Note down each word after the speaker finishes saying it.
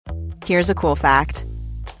Here's a cool fact.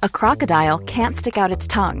 A crocodile can't stick out its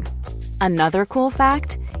tongue. Another cool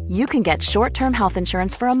fact, you can get short-term health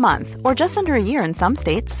insurance for a month or just under a year in some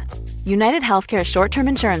states. United Healthcare short-term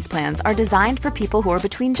insurance plans are designed for people who are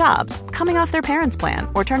between jobs, coming off their parents' plan,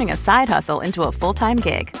 or turning a side hustle into a full-time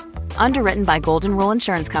gig. Underwritten by Golden Rule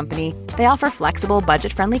Insurance Company, they offer flexible,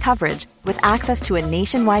 budget-friendly coverage with access to a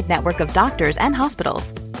nationwide network of doctors and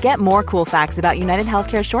hospitals. Get more cool facts about United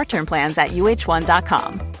Healthcare short-term plans at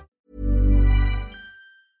uh1.com.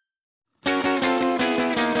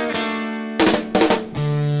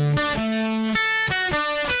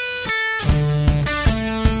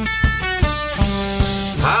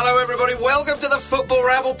 Welcome to the Football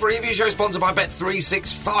Ramble preview show sponsored by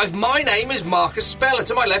Bet365. My name is Marcus Speller.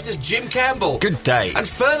 To my left is Jim Campbell. Good day. And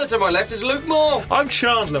further to my left is Luke Moore. I'm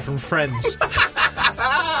Chandler from Friends.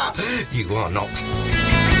 You are not.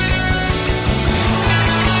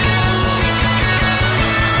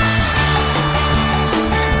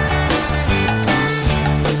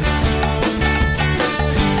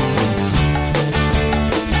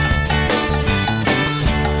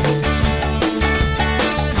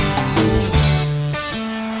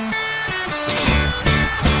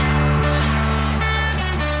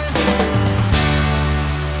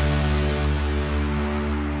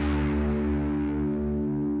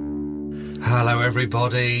 Hello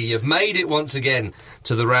everybody, you've made it once again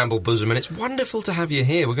to the Ramble Bosom and it's wonderful to have you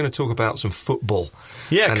here. We're going to talk about some football.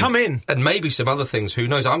 Yeah, come in. And maybe some other things, who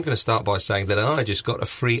knows. I'm going to start by saying that I just got a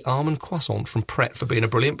free almond croissant from Pret for being a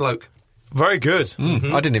brilliant bloke. Very good.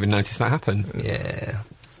 Mm-hmm. I didn't even notice that happen. Yeah.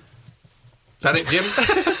 That it, Jim?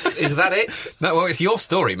 Is that it? No, well, it's your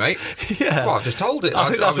story, mate. Yeah. Well, I've just told it. I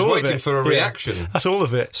think that's was all waiting of it. for a reaction. That's all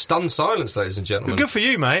of it. Stunned silence, ladies and gentlemen. Good for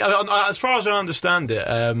you, mate. As far as I understand it,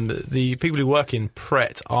 the people who work in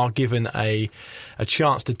Pret are given a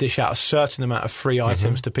chance to dish out a certain amount of free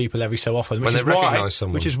items to people every so often. When they recognise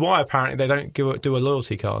someone. Which is why, apparently, they don't do a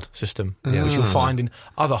loyalty card system, which you'll find in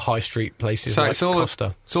other high street places like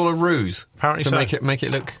Costa. It's all a ruse. Apparently to so. make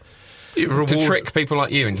it look... To trick people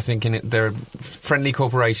like you into thinking they're a friendly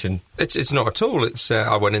corporation. It's not at all. It's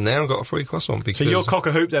I went in there and got a free croissant. Because so you're cock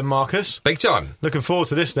a hoop then, Marcus? Big time. Looking forward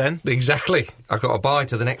to this then. Exactly. I've got to buy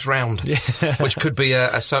to the next round, which could be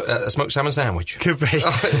a smoked salmon sandwich. Could be.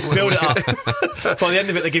 Build it up. By the end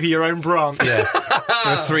of it, they give you your own branch. Yeah.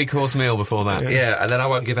 A 3-course meal before that. Yeah, and then I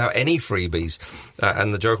won't give out any freebies,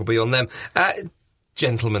 and the joke will be on them.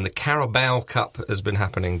 Gentlemen, the Carabao Cup has been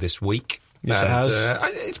happening this week. Yes, it has.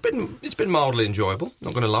 It's been mildly enjoyable,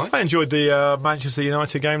 not going to lie. I enjoyed the Manchester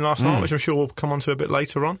United game last night, which I'm sure we'll come on to a bit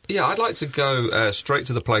later on. Yeah, I'd like to go straight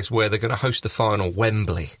to the place where they're going to host the final,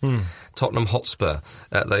 Wembley. Tottenham Hotspur.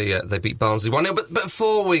 They beat Barnsley 1-0. But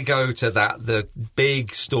before we go to that, the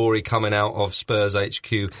big story coming out of Spurs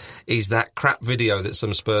HQ is that crap video that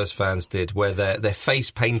some Spurs fans did where they're face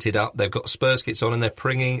painted up, they've got Spurs kits on and they're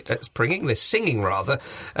they're singing rather,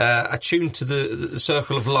 a tune to the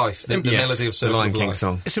Circle of Life, the melody of Circle of Life.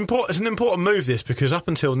 Song. It's an important move, this, because up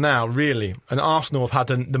until now, really, and Arsenal have had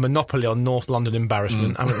the monopoly on North London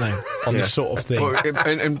embarrassment, haven't they, on this sort of thing. Well,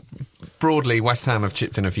 and broadly, West Ham have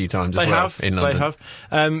chipped in a few times as well in London.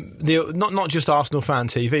 They have. Not just Arsenal Fan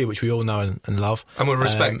TV, which we all know and love. And we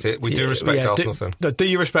respect it. We do respect Arsenal Fan. Do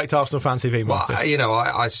you respect Arsenal Fan TV, Marcus? Well,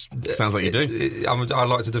 I sounds like you do. I'd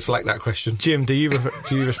like to deflect that question. Jim, do you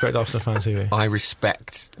respect Arsenal Fan TV? I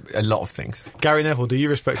respect a lot of things. Gary Neville, do you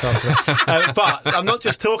respect Arsenal? But I'm not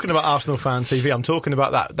just talking about Arsenal Fan TV. I'm talking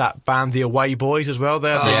about that band, the Away Boys, as well.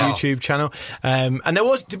 They have their YouTube channel. And there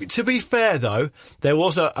was, to be fair though, there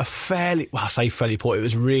was a fairly, well, I say fairly poor, it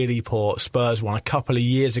was really poor Spurs one a couple of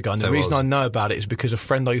years ago. And the reason I know about it is because a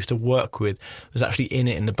friend I used to work with was actually in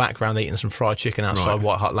it in the background eating some fried chicken outside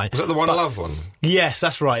White Hart Lane. Was that the One Love one? Yes,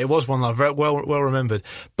 that's right. It was One Love. Very well remembered.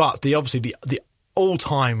 But the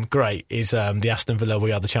all-time great is the Aston Villa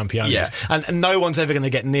We Are the Champions. Yeah. And no one's ever going to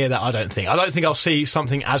get near that, I don't think. I don't think I'll see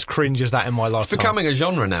something as cringe as that in my lifetime. It's becoming a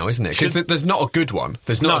genre now, isn't it? Because there's not a good one.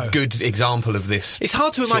 There's not a good example of this. It's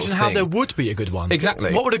hard to imagine how there would be a good one.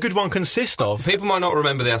 Exactly. What would a good one consist of? People might not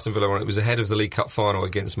remember the Aston Villa one. It was ahead of the League Cup final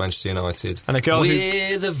against Manchester United. And a girl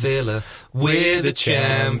we're the Villa, we're the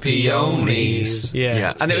champions.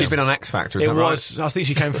 Yeah. And she's been on X Factor, is that right? I think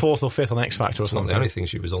she came 4th or 5th on X Factor or something. Not the only thing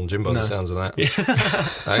she was on, Jim, by the sounds of that.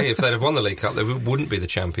 If they'd have won the League Cup, they wouldn't be the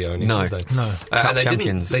champions. No. Would they? No. And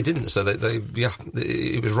they didn't. So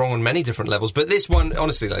it was wrong on many different levels. But this one,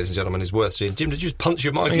 honestly, ladies and gentlemen, is worth seeing. Jim, did you just punch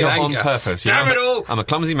your mic in anger? On purpose. Damn it all! I'm a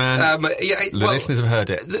clumsy man. The listeners have heard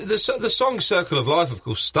it. The song Circle of Life, of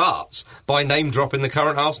course, starts by name-dropping the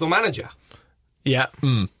current Arsenal manager. Yeah.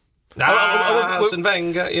 Arsene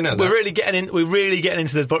Wenger, you know. We're really getting into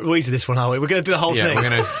the weeds of this one, are we? We're going to do the whole thing. We're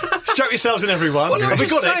going to strap yourselves in, everyone. Well, have we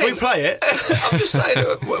got it? Can we play it? I'm just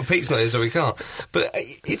saying. Well, Pete's not here, so we can't. But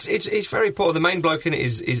it's very poor. The main bloke in it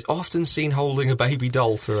is often seen holding a baby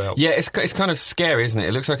doll throughout. Yeah, it's kind of scary, isn't it?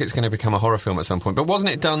 It looks like it's going to become a horror film at some point. But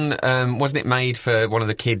wasn't it done? Wasn't it made for one of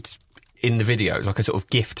the kids in the video? It's like a sort of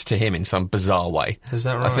gift to him in some bizarre way. Is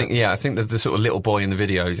that right? I think the sort of little boy in the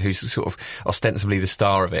video who's sort of ostensibly the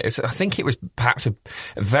star of it. I think it was perhaps a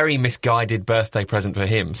very misguided birthday present for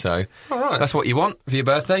him. So that's what you want for your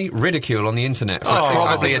birthday: ridicule on the internet for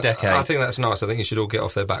probably a decade. I think that's nice. I think you should all get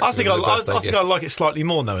off their backs. I think I like it slightly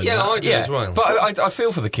more knowing that. I do as well. But I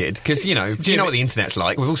feel for the kid because you know what the internet's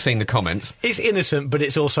like. We've all seen the comments. It's innocent, but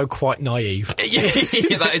it's also quite naive.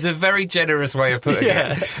 Yeah, that is a very generous way of putting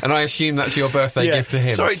it. And I assume that's your birthday gift to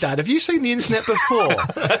him. Sorry, Dad, have you seen the internet before?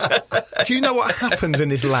 Do you know what happens in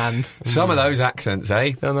this land? Some of those accents,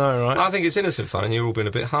 eh? I know, right? I think it's innocent fun, and you're all being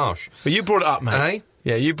a bit harsh. But you brought it up, mate. Eh?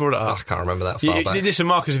 Yeah, you brought it up. I can't remember that far back. Listen,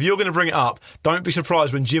 Marcus, if you're going to bring it up, don't be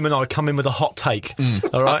surprised when Jim and I come in with a hot take.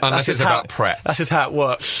 All right? Unless it's about Pret. That's just how it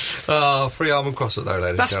works. Free almond croissant, though,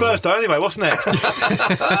 ladies. That's Spurs, though. Anyway, what's next?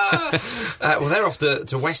 Well, they're off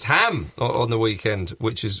to West Ham on the weekend,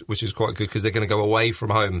 which is quite good because they're going to go away from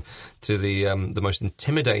home to the most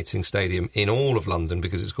intimidating stadium in all of London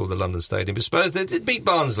because it's called the London Stadium. But Spurs, they did beat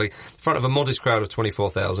Barnsley in front of a modest crowd of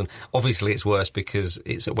 24,000. Obviously, it's worse because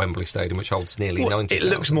it's at Wembley Stadium, which holds nearly 90,000. It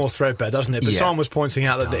looks more threadbare, doesn't it? But someone was pointing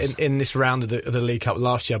out that in this round of the League Cup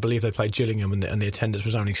last year, I believe they played Gillingham, and the attendance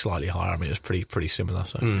was only slightly higher. I mean, it was pretty similar.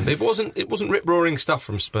 So. It wasn't rip-roaring stuff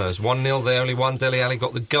from Spurs. 1-0, they only won. Dele Alli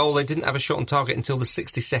got the goal. They didn't have a shot on target until the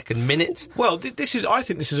 62nd minute. Well, I think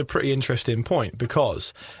this is a pretty interesting point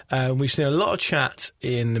because we've seen a lot of chat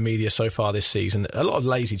in the media so far this season, a lot of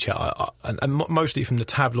lazy chat, and mostly from the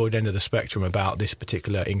tabloid end of the spectrum about this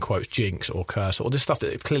particular, in quotes, jinx or curse, or this stuff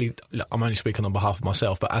that clearly, I'm only speaking on behalf of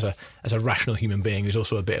myself, but as a rational human being who's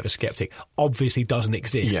also a bit of a sceptic, obviously doesn't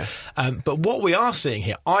exist. Yeah. But what we are seeing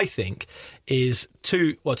here, I think, is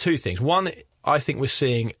two things. One, I think we're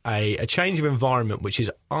seeing a change of environment which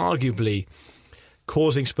is arguably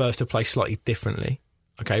causing Spurs to play slightly differently,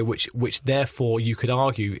 okay, which therefore you could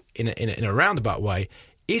argue in a roundabout way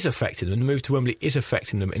is affecting them. The move to Wembley is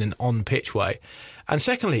affecting them in an on-pitch way. And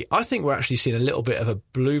secondly, I think we're actually seeing a little bit of a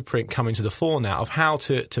blueprint coming to the fore now of how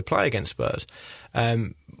to play against Spurs.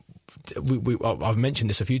 I've mentioned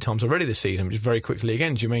this a few times already this season, but just very quickly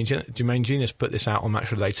again, Jermaine Genius put this out on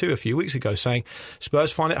Match of the Day 2 a few weeks ago, saying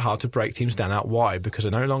Spurs find it hard to break teams down out wide because they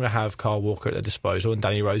no longer have Kyle Walker at their disposal and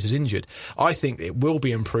Danny Rose is injured. I think it will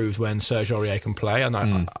be improved when Serge Aurier can play. I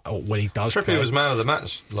know when he does. Trippier was man of the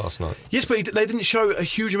match last night. Yes, but they didn't show a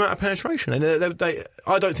huge amount of penetration. And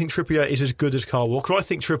I don't think Trippier is as good as Kyle Walker. I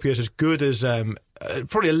think Trippier is as good as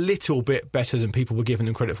probably a little bit better than people were giving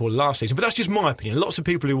him credit for last season. But that's just my opinion. Lots of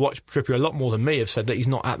people who watch Trippier a lot more than me have said that he's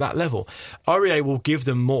not at that level. Aurier will give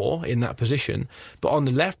them more in that position. But on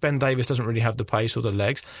the left, Ben Davies doesn't really have the pace or the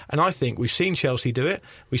legs. And I think we've seen Chelsea do it.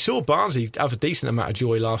 We saw Barnsley have a decent amount of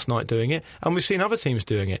joy last night doing it. And we've seen other teams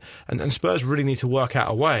doing it. And Spurs really need to work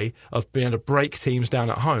out a way of being able to break teams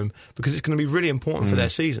down at home because it's going to be really important for their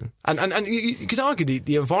season. And you could argue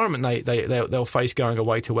the environment they'll face going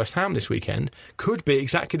away to West Ham this weekend could be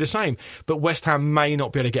exactly the same, but West Ham may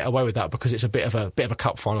not be able to get away with that because it's a bit of a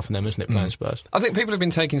cup final for them, isn't it, playing Spurs? I think people have been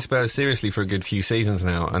taking Spurs seriously for a good few seasons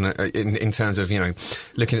now, and in terms of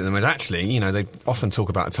looking at them as actually, they often talk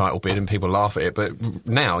about a title bid and people laugh at it, but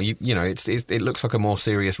now it looks like a more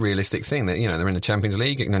serious, realistic thing that they're in the Champions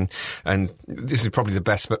League and this is probably the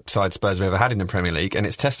best side Spurs have ever had in the Premier League, and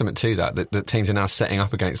it's testament to that teams are now setting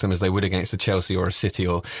up against them as they would against a Chelsea or a City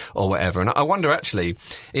or whatever. And I wonder actually,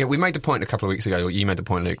 we made the point a couple of weeks ago. You made the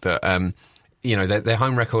point, Luke, that their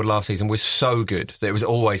home record last season was so good that it was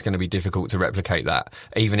always going to be difficult to replicate that,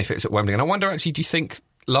 even if it's at Wembley. And I wonder, actually, do you think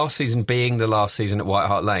last season being the last season at White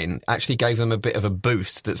Hart Lane actually gave them a bit of a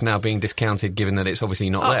boost that's now being discounted, given that it's obviously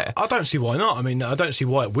not there? I don't see why not. I mean, I don't see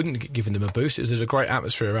why it wouldn't give given them a boost. There's a great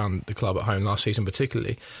atmosphere around the club at home last season,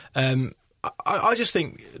 particularly. I just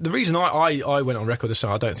think the reason I went on record to say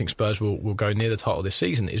I don't think Spurs will go near the title this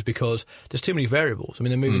season is because there's too many variables. I mean,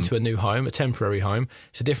 they're moving to a new home, a temporary home.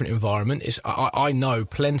 It's a different environment. I know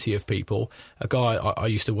plenty of people. A guy I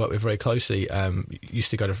used to work with very closely used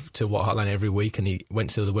to go to White Hart Lane every week, and he went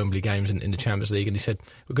to the Wembley games in the Champions League, and he said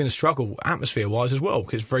we're going to struggle atmosphere-wise as well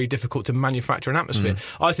because it's very difficult to manufacture an atmosphere.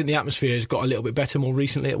 I think the atmosphere has got a little bit better more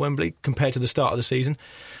recently at Wembley compared to the start of the season.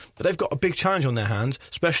 But they've got a big challenge on their hands,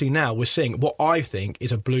 especially now we're seeing what I think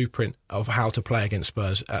is a blueprint of how to play against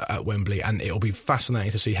Spurs at Wembley, and it'll be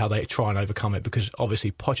fascinating to see how they try and overcome it, because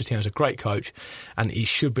obviously Pochettino's a great coach and he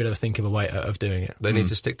should be able to think of a way of doing it. They need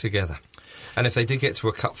to stick together. And if they did get to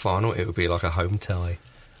a cup final, it would be like a home tie.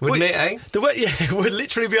 Wouldn't it, eh? It would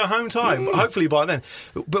literally be a home tie, but hopefully by then.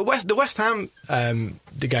 But the West Ham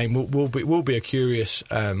the game will be a curious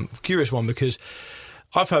one, because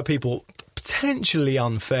I've heard people potentially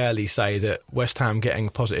unfairly say that West Ham getting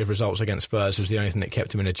positive results against Spurs was the only thing that kept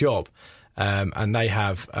them in a job. And they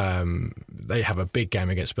have a big game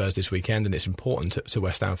against Spurs this weekend, and it's important to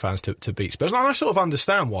West Ham fans to beat Spurs. And I sort of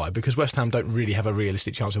understand why, because West Ham don't really have a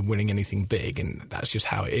realistic chance of winning anything big, and that's just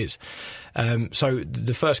how it is. So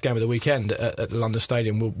the first game of the weekend at the London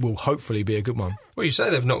Stadium will hopefully be a good one. Well, you say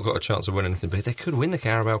they've not got a chance of winning anything big. They could win the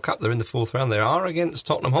Carabao Cup. They're in the fourth round. They are against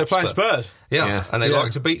Tottenham Hotspur. They're playing Spurs. Yeah. And they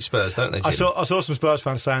like to beat Spurs, don't they, Jim? I saw some Spurs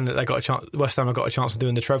fans saying that they got a chance. West Ham have got a chance of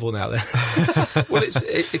doing the treble now. Then, well,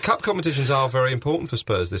 cup competitions are very important for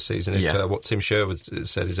Spurs this season. If what Tim Sherwood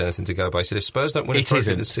said is anything to go by, he said if Spurs don't win a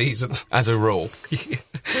trophy this season, as a rule,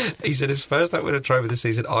 he said if Spurs don't win a trophy this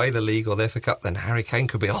season, either league or the FA Cup, then Harry Kane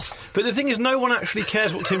could be off. But the thing is, no one actually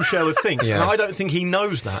cares what Tim Sherwood thinks, and I don't think he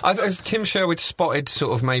knows that. Has Tim Sherwood spotted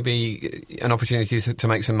sort of maybe an opportunity to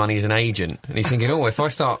make some money as an agent, and he's thinking, if I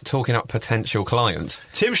start talking up potential clients,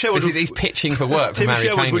 Tim Sherwood he's pitching for work. Tim from Harry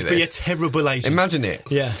Sherwood Kane would with be this. a terrible agent. Imagine it,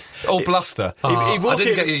 all bluster. I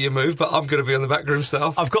didn't get you your move, but I'm going to be on the backroom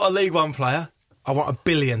staff. I've got a League One player. I want $1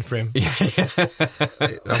 billion for him.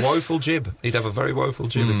 A woeful jib. He'd have a very woeful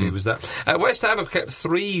jib if he was that. West Ham have kept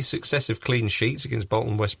 3 successive clean sheets against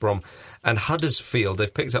Bolton, West Brom and Huddersfield.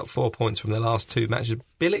 They've picked up 4 points from their last 2 matches.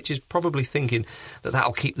 Bilic is probably thinking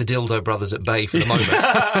that'll keep the Dildo brothers at bay for the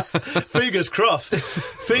moment. Fingers crossed.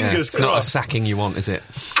 Fingers crossed. It's not a sacking you want, is it?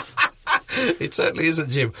 It certainly isn't,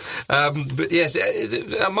 Jim. But yes,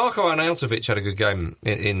 Marko Arnautovic had a good game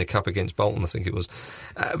in the Cup against Bolton, I think it was.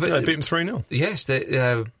 They beat him 3-0. Yes,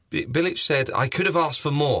 Bilic said, I could have asked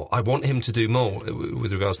for more. I want him to do more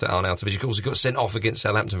with regards to Arnautovic. Of course, he got sent off against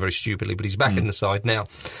Southampton very stupidly, but he's back in the side now.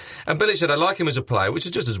 And Bilic said, I like him as a player, which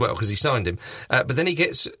is just as well because he signed him. But then he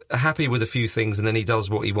gets happy with a few things and then he does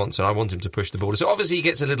what he wants, and I want him to push the border. So obviously he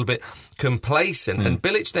gets a little bit complacent. And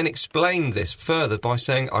Bilic then explained this further by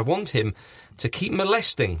saying, I want him to keep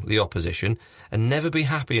molesting the opposition and never be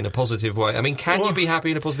happy in a positive way. I mean, can you be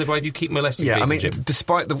happy in a positive way if you keep molesting people, I mean, Jim?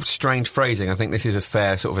 Despite the strange phrasing, I think this is a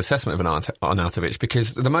fair sort of assessment of Arnautovic,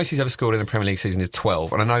 because the most he's ever scored in the Premier League season is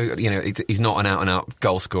 12. And I know, he's not an out-and-out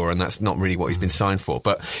goal scorer, and that's not really what he's been signed for.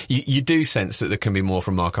 But you do sense that there can be more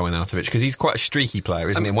from Marko Arnautovic, because he's quite a streaky player,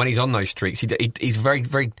 isn't he? And when he's on those streaks, he's a very,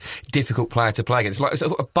 very difficult player to play against. Like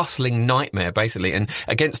a bustling nightmare, basically. And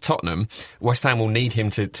against Tottenham, West Ham will need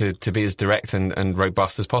him to be as direct and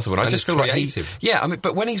robust as possible. And I just feel creative. like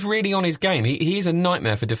but when he's really on his game, he is a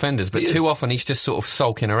nightmare for defenders, but too often he's just sort of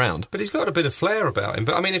sulking around. But he's got a bit of flair about him.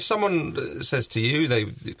 But I mean, if someone says to you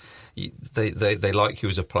they like you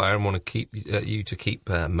as a player and want to keep you to keep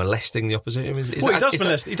molesting the opposition,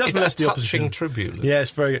 he does molest the opposition. Tribute. Yeah, it's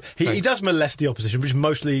very good. He does molest the opposition, which is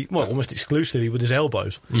mostly, almost exclusively with his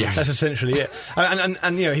elbows. Yes, that's essentially it.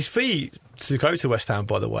 And his fee to go to West Ham,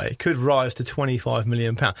 by the way, could rise to £25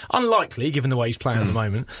 million. Unlikely, given the way he's playing at the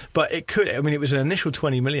moment, but it could. I mean, it was an initial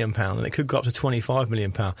 £20 million, and it could go up to £25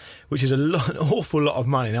 million, which is an awful lot of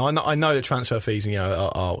money. Now, I know that transfer fees,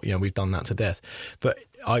 we've done that to death, but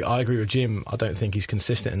I agree with Jim. I don't think he's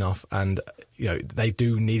consistent enough, and they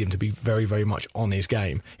do need him to be very, very much on his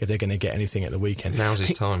game if they're going to get anything at the weekend. Now's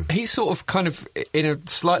his time. He's sort of kind of, in a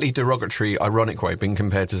slightly derogatory, ironic way, been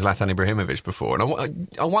compared to Zlatan Ibrahimovic before, and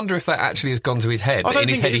I wonder if that actually has gone to his head. In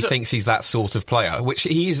his head, he thinks he's that sort of player, which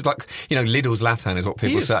he is, like, Lidl Zlatan is what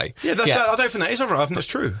people say. Yeah, I don't think that is right. I think that's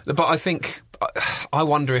true. But I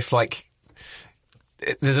wonder if,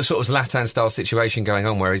 there's a sort of Zlatan-style situation going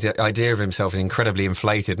on where his idea of himself is incredibly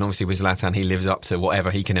inflated, and obviously with Zlatan he lives up to whatever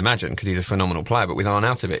he can imagine because he's a phenomenal player. But with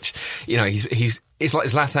Arnautovic, it's like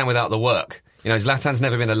Zlatan without the work. Zlatan's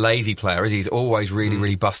never been a lazy player, as he's always really,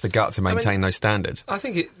 really bust the gut to maintain those standards. I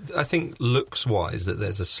think looks-wise that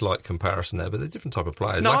there's a slight comparison there, but they're different type of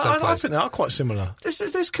players. No, I think they are quite similar.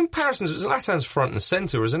 There's comparisons. Zlatan's front and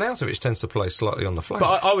centre, whereas Arnautovic tends to play slightly on the flank.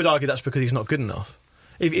 But I would argue that's because he's not good enough.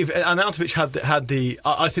 If Arnautovic had the,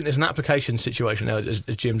 I think there's an application situation there, as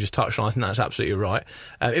Jim just touched on. I think that's absolutely right.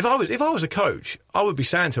 If I was a coach, I would be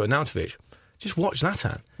saying to Arnautovic, just watch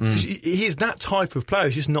Zlatan. He's that type of player.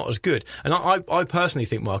 He's just not as good. And I personally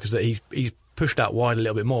think, Marcus, that he's pushed out wide a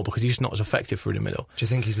little bit more because he's just not as effective through the middle. Do you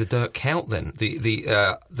think he's the Dirk Kuyt then?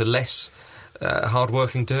 The less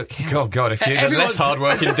hard-working Dirk Kuyt. Oh, God, if you're the less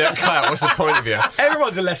hard-working Dirk Kuyt, what's the point of you?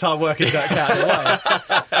 Everyone's a less hard-working Dirk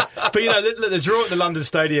Kuyt. But, the draw at the London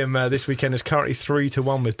Stadium this weekend is currently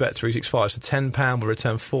 3-1 with Bet365, so £10 will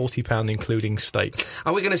return £40 including stake.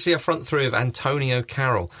 Are we going to see a front three of Antonio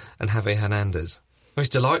Carroll and Javi Hernandez? Oh, it's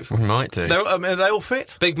delightful. We might do. Are they all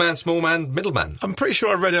fit? Big man, small man, middle man. I'm pretty sure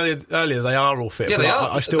I read earlier they are all fit. Yeah, but they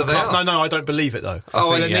are. I still They can't. are. No, I don't believe it, though.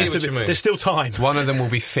 Oh, I think see what you mean. There's still time. One of them will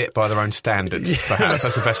be fit by their own standards, perhaps.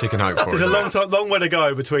 That's the best you can hope for. There's a long way to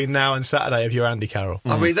go between now and Saturday if you're Andy Carroll.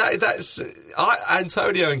 I mean, that's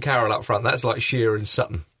Antonio and Carroll up front. That's like Shearer and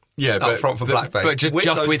Sutton. Yeah, up front for Blackburn. But just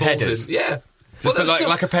those with balls headers. in. Yeah. Just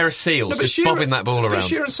like a pair of seals, just Shearer, bobbing that ball but around.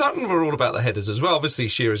 Shearer and Sutton were all about the headers as well. Obviously,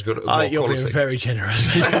 Shearer's got more You're quality. being very generous.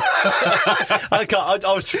 It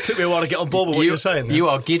took me a while to get on board with what you're saying. Then. You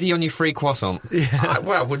are giddy on your free croissant.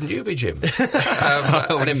 Well, wouldn't you be, Jim? And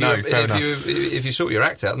if you sort your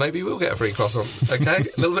act out, maybe you will get a free croissant. Okay,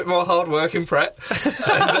 a little bit more hard work in Pret.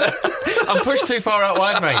 I'm pushed too far out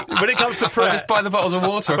wide, mate. When it comes to Pret, I just buy the bottles of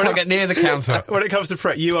water. I can't get near the counter. When it comes to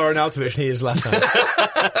Pret, you are Arnautovic and he is Latan.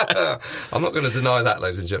 I'm not going to deny that,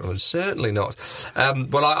 ladies and gentlemen. Certainly not.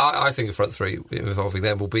 Well, I think a front three involving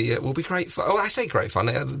them will be great fun. Oh, I say great fun.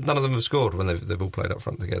 None of them have scored when they've all played up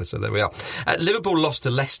front together. So there we are. Liverpool lost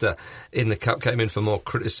to Leicester in the cup. Came in for more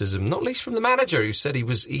criticism, not least from the manager, who said he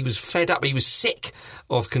was fed up. He was sick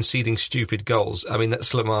of conceding stupid goals. I mean, that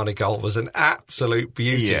Slimani goal was an absolute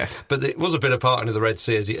beauty. Yeah. But it was a bit of part into the Red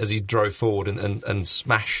Sea as he drove forward and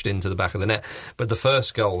smashed into the back of the net. But the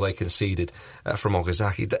first goal they conceded from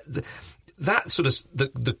Okazaki, that sort of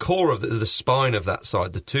the core of the spine of that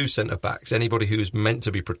side, the two centre backs, anybody who's meant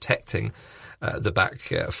to be protecting the back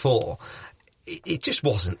four, it just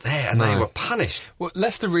wasn't there, and they were punished. Well,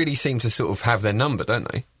 Leicester really seem to sort of have their number, don't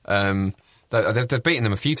they? They've beaten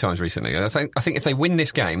them a few times recently. I think if they win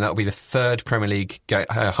this game, that'll be the third Premier League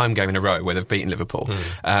home game in a row where they've beaten Liverpool.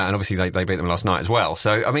 And obviously they beat them last night as well.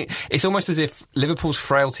 So, I mean, it's almost as if Liverpool's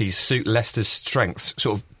frailties suit Leicester's strengths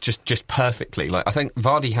sort of just perfectly. Like, I think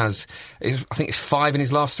Vardy has, I think it's 5 in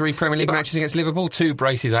his last 3 Premier League matches against Liverpool, 2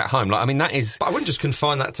 braces at home. Like, I mean, that is... But I wouldn't just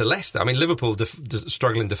confine that to Leicester. I mean, Liverpool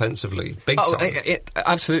struggling defensively, big time.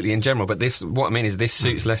 Absolutely, in general. But what I mean is this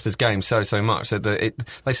suits Leicester's game so much that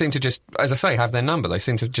they seem to just, as I say, have their number. They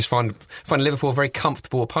seem to just find Liverpool a very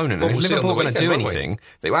comfortable opponent. And if Liverpool are going to do anything,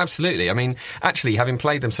 absolutely. I mean, actually, having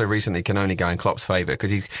played them so recently can only go in Klopp's favour,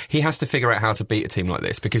 because he has to figure out how to beat a team like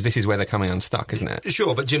this, because this is where they're coming unstuck, isn't it?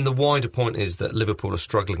 Sure, but Jim, the wider point is that Liverpool are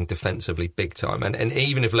struggling defensively big time, and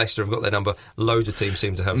even if Leicester have got their number, loads of teams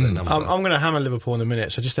seem to have their number. I'm going to hammer Liverpool in a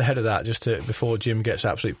minute, so just ahead of that, before Jim gets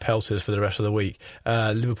absolute pelters for the rest of the week,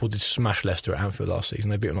 Liverpool did smash Leicester at Anfield last season.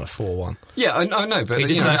 They beat them like 4-1. Yeah, I know, but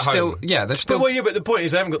they're still... Yeah, they're still... But the point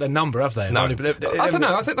is they haven't got their number, have they? No. I don't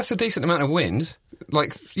know. I think that's a decent amount of wins.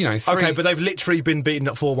 Like, 3... Okay, but they've literally been beaten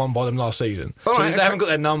at 4-1 by them last season. They haven't got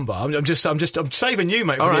their number. I'm saving you,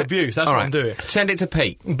 mate, for the abuse. That's what I'm doing. Send it to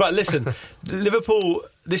Pete. But listen, Liverpool,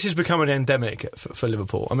 this is becoming endemic for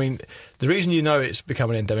Liverpool. I mean, the reason it's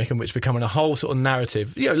becoming endemic and it's becoming a whole sort of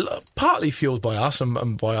narrative, partly fueled by us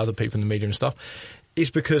and by other people in the media and stuff,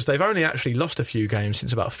 is because they've only actually lost a few games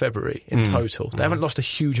since about February in total. They haven't lost a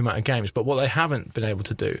huge amount of games, but what they haven't been able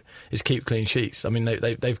to do is keep clean sheets. I mean,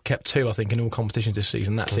 they've kept 2, I think, in all competitions this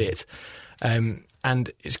season. That's it.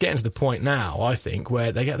 And it's getting to the point now, I think,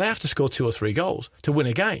 where they have to score 2 or 3 goals to win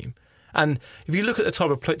a game. And if you look at the type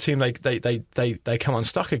of team they come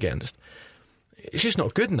unstuck against, it's just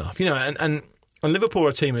not good enough, And Liverpool are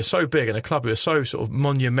a team who is so big and a club who is so sort of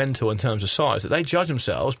monumental in terms of size that they judge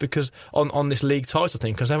themselves because on this league title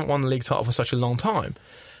thing, because they haven't won the league title for such a long time.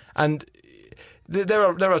 And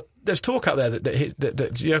there's talk out there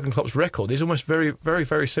that Jurgen Klopp's record is almost very, very,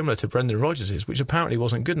 very similar to Brendan Rodgers', which apparently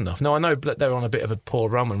wasn't good enough. Now, I know they were on a bit of a poor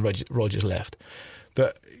run when Rodgers left,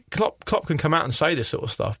 but Klopp can come out and say this sort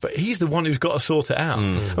of stuff, but he's the one who's got to sort it out. I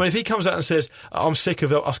mean, if he comes out and says, I'm sick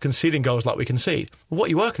of us conceding goals like we concede, well, what are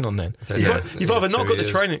you working on then? You've either not got the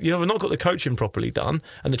training, you've either not got the coaching properly done,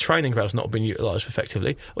 and the training ground's not been utilised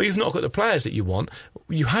effectively, or you've not got the players that you want.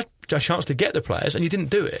 You had a chance to get the players, and you didn't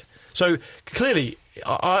do it. So clearly,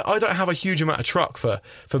 I don't have a huge amount of truck for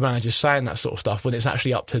managers saying that sort of stuff when it's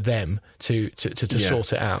actually up to them to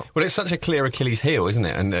sort it out. Well, it's such a clear Achilles heel, isn't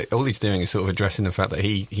it? And all he's doing is sort of addressing the fact that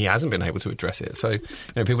he hasn't been able to address it. So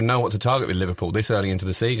people know what to target with Liverpool this early into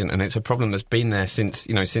the season, and it's a problem that's been there since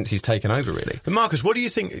he's taken over, really. But Marcus, what do you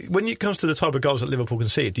think when it comes to the type of goals that Liverpool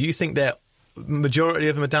concede? Do you think they're majority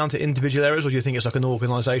of them are down to individual errors, or do you think it's like an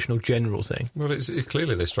organisational general thing? Well, it's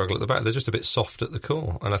clearly they struggle at the back. They're just a bit soft at the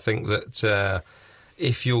core, and I think that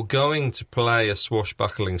if you're going to play a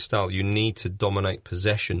swashbuckling style, you need to dominate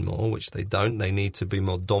possession more, which they don't. They need to be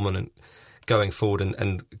more dominant going forward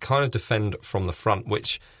and kind of defend from the front,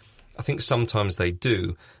 which I think sometimes they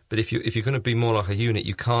do. But if you're going to be more like a unit,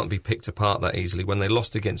 you can't be picked apart that easily. When they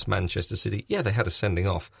lost against Manchester City, yeah, they had a sending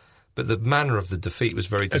off, but the manner of the defeat was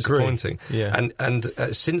very disappointing. Yeah. And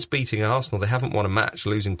since beating Arsenal, they haven't won a match,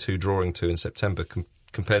 losing 2, drawing 2 in September,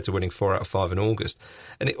 compared to winning 4 out of 5 in August.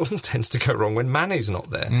 And it all tends to go wrong when Mane's not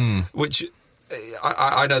there, which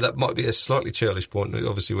I know that might be a slightly churlish point.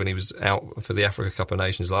 Obviously, when he was out for the Africa Cup of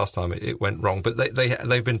Nations last time, it went wrong. But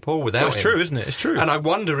they've been poor without him. It's true, isn't it? It's true. And I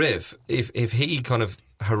wonder if he kind of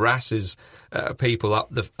harasses people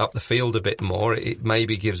up the field a bit more, it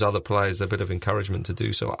maybe gives other players a bit of encouragement to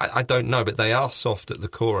do so. I don't know, but they are soft at the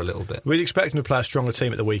core a little bit. We'd expect them to play a stronger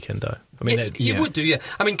team at the weekend, though. I mean, you would do, yeah.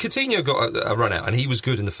 I mean, Coutinho got a run out, and he was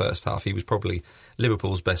good in the first half. He was probably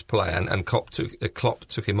Liverpool's best player, and Klopp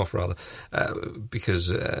took him off rather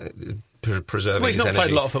because. Preserving his energy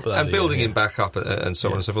played a lot of football and building him back up and so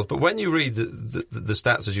on and so forth. But when you read the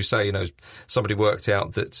stats, as you say, somebody worked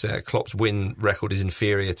out that Klopp's win record is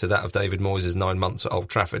inferior to that of David Moyes' 9 months at Old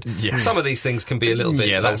Trafford. Yeah. Some of these things can be a little bit...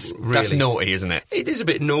 Yeah, that's naughty, isn't it? It is a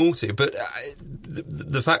bit naughty, but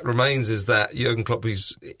the fact remains is that Jurgen Klopp,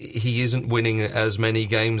 he isn't winning as many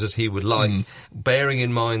games as he would like, bearing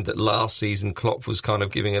in mind that last season Klopp was kind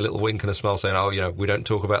of giving a little wink and a smile saying, we don't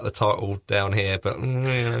talk about the title down here, but...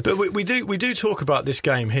 But we do talk about this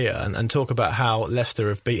game here and talk about how Leicester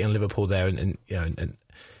have beaten Liverpool there and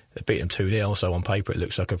beat them 2-0. So on paper it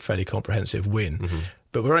looks like a fairly comprehensive win. Mm-hmm.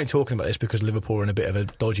 But we're only talking about this because Liverpool are in a bit of a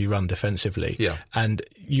dodgy run defensively. Yeah. And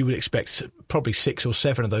you would expect probably 6 or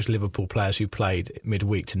 7 of those Liverpool players who played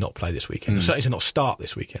midweek to not play this weekend. Certainly to not start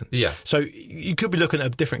this weekend. Yeah. So you could be looking at a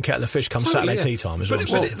different kettle of fish come Saturday tea time as well.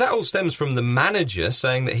 But that all stems from the manager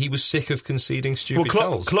saying that he was sick of conceding stupid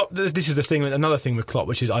goals. Klopp, this is the thing. Another thing with Klopp,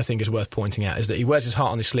 which I think is worth pointing out, is that he wears his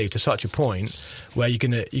heart on his sleeve to such a point where you're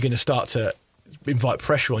gonna start to invite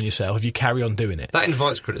pressure on yourself if you carry on doing it. That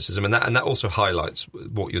invites criticism, and that also highlights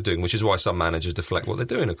what you're doing, which is why some managers deflect what they're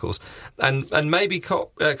doing, of course. And maybe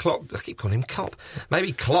Klopp, I keep calling him Klopp.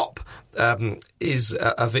 Maybe Klopp is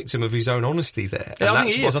a victim of his own honesty there. Yeah, I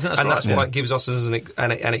think he is. I think that's right. That's why it gives us as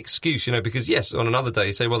an excuse, because yes, on another day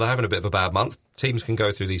you say, well, they're having a bit of a bad month. Teams can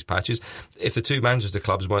go through these patches. If the 2 Manchester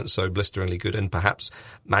clubs weren't so blisteringly good, and perhaps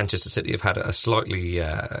Manchester City have had a slightly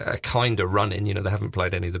a kinder run in, they haven't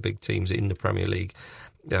played any of the big teams in the Premier League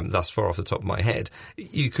thus far off the top of my head,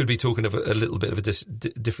 you could be talking of a little bit of a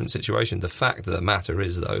different situation. The fact of the matter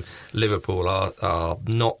is, though, Liverpool are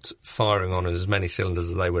not firing on as many cylinders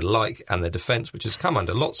as they would like, and their defence, which has come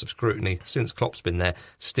under lots of scrutiny since Klopp's been there,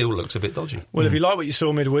 still looks a bit dodgy. Well, if you like what you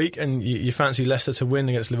saw midweek and you fancy Leicester to win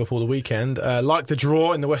against Liverpool the weekend, like the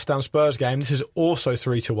draw in the West Ham Spurs game, this is also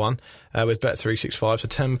 3-1 with Bet365, so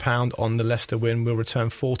 £10 on the Leicester win will return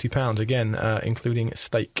 £40 again, including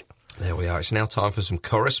stake. There we are. It's now time for some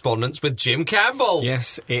correspondence with Jim Campbell.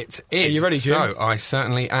 Yes, it is. Are you ready, Jim? So, I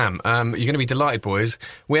certainly am. You're going to be delighted, boys.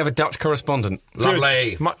 We have a Dutch correspondent.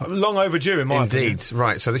 Lovely. Long overdue, in my opinion. Indeed.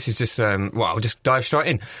 Right, so this is just, I'll just dive straight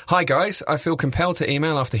in. Hi, guys. I feel compelled to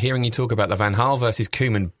email after hearing you talk about the Van Gaal versus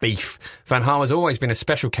Koeman beef. Van Gaal has always been a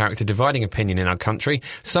special character dividing opinion in our country,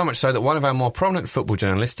 so much so that one of our more prominent football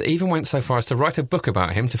journalists even went so far as to write a book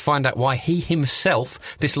about him to find out why he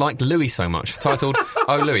himself disliked Louis so much, titled,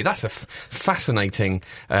 Oh, Louis. That's a fascinating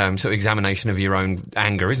sort of examination of your own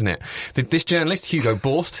anger, isn't it? This journalist, Hugo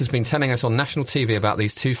Borst, has been telling us on national TV about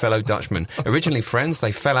these 2 fellow Dutchmen. Originally friends,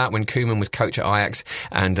 they fell out when Koeman was coach at Ajax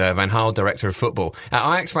and Van Gaal director of football. At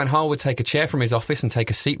Ajax, Van Gaal would take a chair from his office and take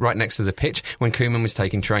a seat right next to the pitch when Koeman was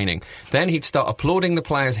taking training. Then he'd start applauding the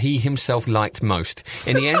players he himself liked most.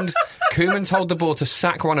 In the end, Koeman told the board to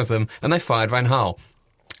sack one of them and they fired Van Gaal.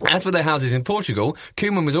 As for their houses in Portugal,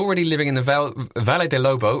 Koeman was already living in the Valle de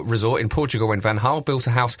Lobo resort in Portugal when Van Gaal built a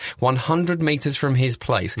house 100 metres from his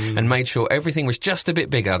place and made sure everything was just a bit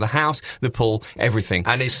bigger. The house, the pool, everything.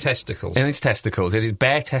 And his testicles. And his testicles. His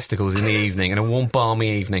bare testicles in the evening, in a warm, balmy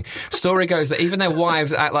evening. Story goes that even their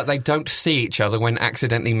wives act like they don't see each other when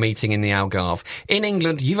accidentally meeting in the Algarve. In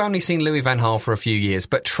England, you've only seen Louis van Gaal for a few years,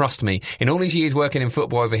 but trust me, in all these years working in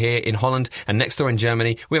football over here, in Holland and next door in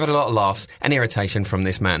Germany, we've had a lot of laughs and irritation from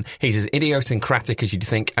this man. He's as idiosyncratic as you'd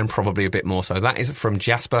think, and probably a bit more so. That is from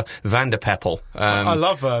Jasper van der Peppel. I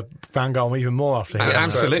love Van Gaal even more after him.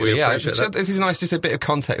 Absolutely, yeah. So this is nice, just a bit of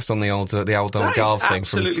context on the old Algarve thing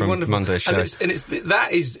from Monday's show.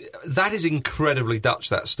 That is incredibly Dutch,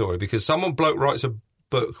 that story, because bloke writes a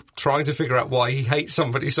book trying to figure out why he hates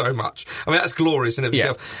somebody so much. I mean, that's glorious in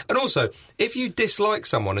itself. And also, if you dislike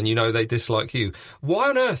someone and you know they dislike you, why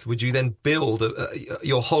on earth would you then build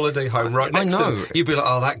your holiday home right next to them? You'd be like,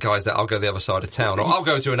 oh, that guy's there, I'll go the other side of town, or I'll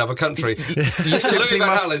go to another country. Louis Van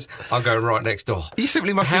Gaal is, I'm going right next door. You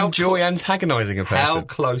simply must enjoy antagonising a person. How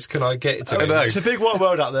close can I get to him? It's a big wide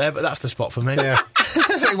world out there, but that's the spot for me. Yeah.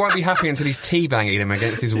 So he won't be happy until he's teabagging him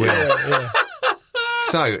against his will. Yeah.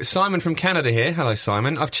 So, Simon from Canada here. Hello,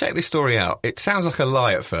 Simon. I've checked this story out. It sounds like a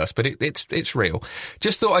lie at first, but it's real.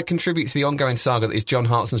 Just thought I'd contribute to the ongoing saga that is John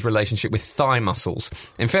Hartson's relationship with thigh muscles.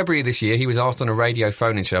 In February this year, he was asked on a radio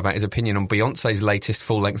phone-in show about his opinion on Beyoncé's latest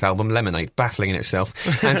full-length album, Lemonade. Baffling in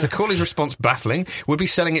itself. And to call his response baffling would be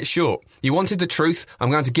selling it short. You wanted the truth?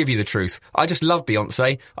 I'm going to give you the truth. I just love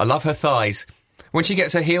Beyoncé. I love her thighs. When she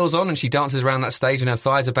gets her heels on and she dances around that stage and her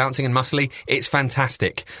thighs are bouncing and muscly, it's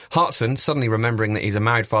fantastic. Hartson, suddenly remembering that he's a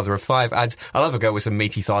married father of 5, adds, I love a girl with some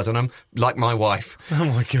meaty thighs on them, like my wife. Oh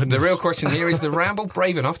my goodness. The real question here is the Ramble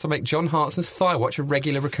brave enough to make John Hartson's Thigh Watch a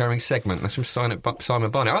regular recurring segment? That's from Simon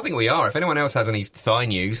Barnett. I think we are. If anyone else has any thigh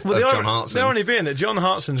news of John Hartson. The irony being that John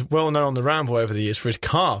Hartson's well known on the Ramble over the years for his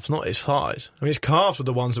calves, not his thighs. I mean, his calves were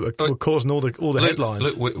the ones that were causing all the headlines.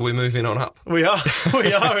 Look, we're moving on up. We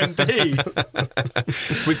are indeed.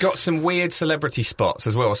 We've got some weird celebrity spots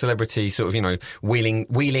as well, celebrity sort of,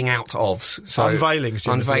 wheeling out ofs. So, unveilings.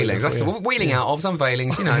 That's the wheeling out ofs,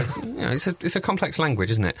 unveilings, it's a complex language,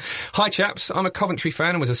 isn't it? Hi chaps, I'm a Coventry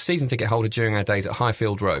fan and was a season ticket holder during our days at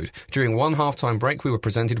Highfield Road. During one half-time break, we were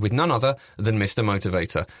presented with none other than Mr.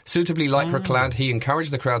 Motivator. Suitably lycra-clad, he encouraged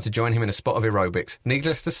the crowd to join him in a spot of aerobics.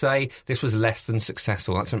 Needless to say, this was less than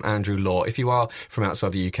successful. That's from Andrew Law. If you are from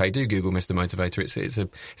outside the UK, do Google Mr. Motivator.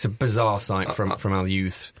 It's a bizarre sight from our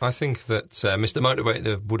youth. I think that Mr.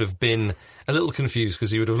 Motivator would have been a little confused because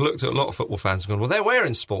he would have looked at a lot of football fans and gone, well, they're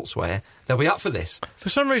wearing sportswear. They'll be up for this. For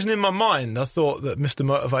some reason in my mind, I thought that Mr.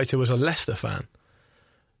 Motivator was a Leicester fan.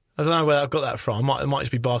 I don't know where I got that from. I might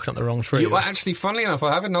just be barking up the wrong tree. Actually, funnily enough,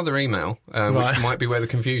 I have another email, which might be where the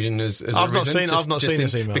confusion has I've arisen. I've not seen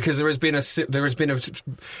this email because there has been a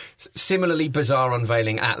similarly bizarre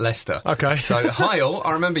unveiling at Leicester. Okay. So, hi all.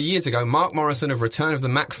 I remember years ago Mark Morrison of Return of the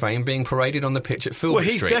Mac fame being paraded on the pitch at Filbert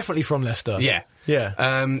Street. Well, he's definitely from Leicester. Yeah. Yeah.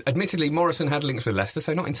 Admittedly, Morrison had links with Leicester,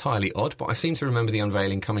 so not entirely odd, but I seem to remember the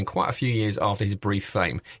unveiling coming quite a few years after his brief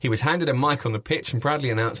fame. He was handed a mic on the pitch and proudly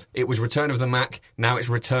announced, it was Return of the Mac, now it's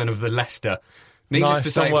Return of the Leicester. Needless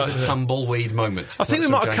to say, it was a tumbleweed moment. I think we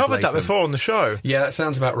might have covered that before on the show. Yeah, that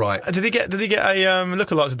sounds about right. Did he get a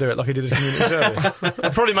lookalike to do it like he did his community service? I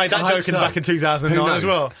probably made that joke back in 2009 as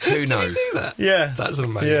well. Who knows? Did he do that? Yeah. That's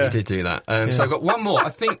amazing. Yeah. He did do that. So I've got one more. I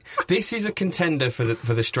think this is a contender for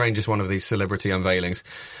the strangest one of these celebrity unveilings.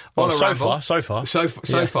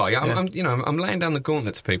 So far. Yeah. I'm laying down the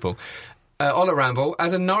gauntlet to people. Ola Ramble,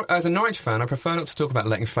 as a Norwich fan, I prefer not to talk about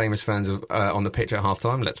letting famous fans on the pitch at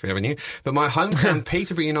half-time, let's be having you. But my hometown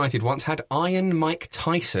Peterborough United once had Iron Mike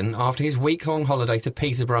Tyson after his week-long holiday to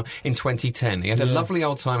Peterborough in 2010. He had a lovely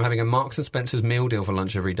old time having a Marks and Spencer's meal deal for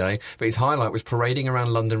lunch every day, but his highlight was parading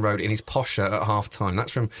around London Road in his posh shirt at half-time.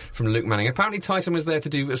 That's from Luke Manning. Apparently Tyson was there to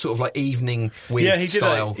do a sort of like evening with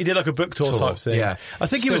style. He did like a book tour type thing. Yeah. I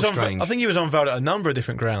think he was unveiled at a number of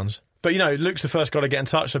different grounds. But, Luke's the first guy to get in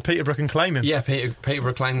touch, so Peterborough can claim him. Yeah,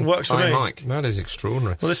 Peterborough claim works for me. Mike. That is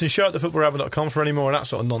extraordinary. Well, listen, show at thefootballramble.com for any more of that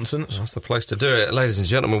sort of nonsense. That's the place to do it. Ladies and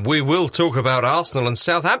gentlemen, we will talk about Arsenal and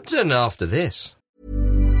Southampton after this.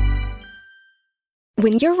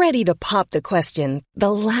 When you're ready to pop the question,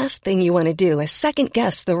 the last thing you want to do is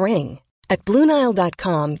second-guess the ring. At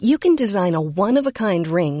BlueNile.com, you can design a one-of-a-kind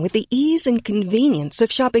ring with the ease and convenience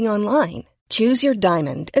of shopping online. Choose your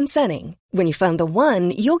diamond and setting. When you find the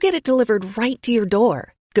one, you'll get it delivered right to your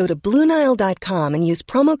door. Go to BlueNile.com and use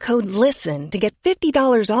promo code LISTEN to get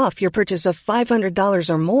 $50 off your purchase of $500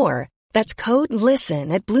 or more. That's code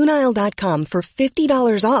LISTEN at BlueNile.com for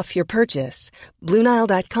 $50 off your purchase.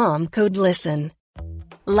 BlueNile.com, code LISTEN.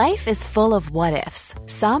 Life is full of what-ifs.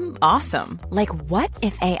 Some awesome, like what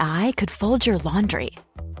if AI could fold your laundry?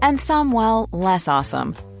 And some, well, less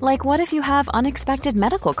awesome, like what if you have unexpected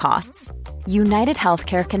medical costs? United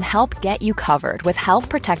Healthcare can help get you covered with Health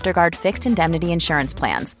Protector Guard fixed indemnity insurance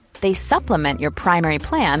plans. They supplement your primary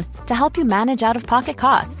plan to help you manage out-of-pocket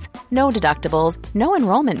costs. No deductibles, no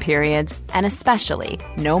enrollment periods, and especially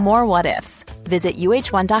no more what-ifs. Visit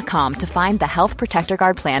uh1.com to find the Health Protector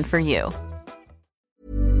Guard plan for you.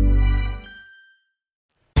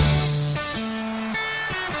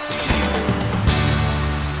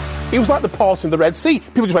 It was like the pulse in the Red Sea.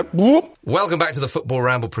 People just went, whoop. Welcome back to the Football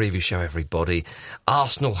Ramble preview show, everybody.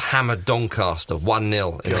 Arsenal hammered Doncaster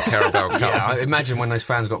 1-0 in the Carabao Cup. Yeah, I imagine when those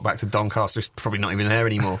fans got back to Doncaster, it's probably not even there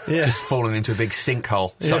anymore. Just fallen into a big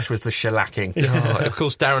sinkhole. Such was the shellacking. Oh, of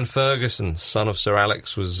course, Darren Ferguson, son of Sir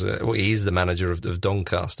Alex, was he's the manager of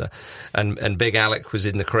Doncaster, and Big Alec was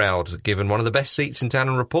in the crowd, given one of the best seats in town,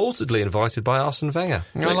 and reportedly invited by Arsene Wenger.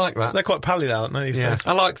 I like that. They're quite pally, aren't they? These days?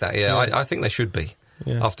 I like that. I think they should be.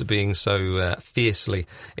 After being so fiercely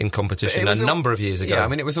in competition a number of years ago. Yeah, I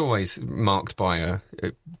mean, it was always marked by a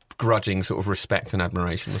grudging sort of respect and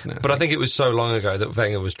admiration, wasn't it? But I think it was so long ago that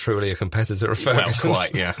Wenger was truly a competitor of Ferguson's. Well,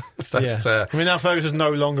 quite, yeah. I mean, now Ferguson's no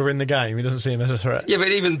longer in the game. He doesn't see him as a threat. Yeah, but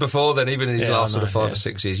even before then, even in his last sort of 5 or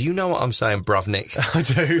 6 years, you know what I'm saying, bruv Nick. I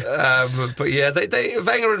do. But yeah,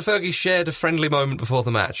 Wenger and Fergie shared a friendly moment before the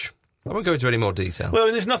match. I won't go into any more detail.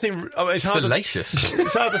 Well, there's nothing... it's hard salacious.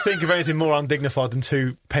 It's hard to think of anything more undignified than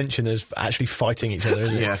two pensioners actually fighting each other,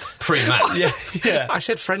 isn't it? Yeah, pre-match. Yeah. I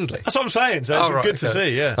said friendly. That's what I'm saying, so it's good to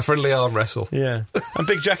see, yeah. A friendly arm wrestle. Yeah. And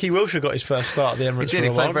big Jackie Wilshere got his first start at the Emirates. He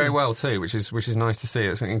played very well too, which is nice to see.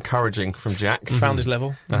 It's encouraging from Jack. Found his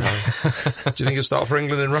level. Do you think he'll start for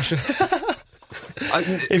England in Russia?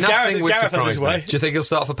 If Gareth has his way. Do you think he'll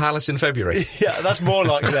start for Palace in February? Yeah, that's more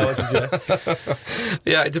likely, yeah.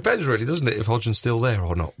 Yeah, it depends really, doesn't it, if Hodgson's still there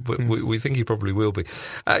or not. But we think he probably will be.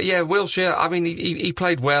 Wilshere, I mean, he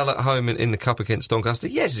played well at home in the Cup against Doncaster.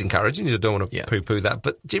 Yes, it's encouraging. You don't want to poo-poo that.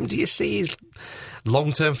 But, Jim, do you see his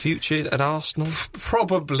long-term future at Arsenal?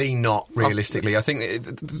 Probably not, realistically. I think,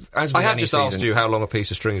 as I have just asked you how long a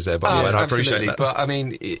piece of string is there, but and I appreciate that. But, I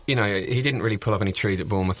mean, you know, he didn't really pull up any trees at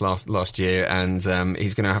Bournemouth last year, and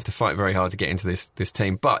he's going to have to fight very hard to get into this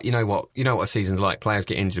team. But you know what a season's like. Players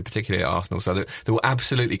get injured, particularly at Arsenal, so there will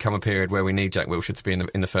absolutely come a period where we need Jack Wilshere to be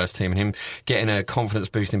in the first team, and him getting a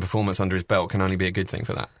confidence-boosting performance under his belt can only be a good thing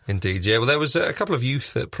for that. Indeed, yeah. Well, there was a couple of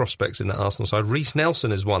youth prospects in the Arsenal side. Reece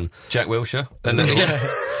Nelson is one. Jack Wilshere. And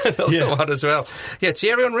another one as well. Yeah,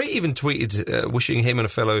 Thierry Henry even tweeted wishing him and a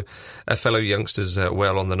fellow youngsters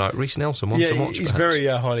well on the night. Reece Nelson, one to watch. He's perhaps. very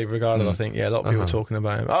highly regarded, I think. Yeah, a lot of people are talking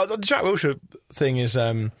about him. The Jack Wilshere thing is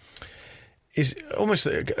almost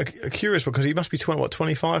a curious one because he must be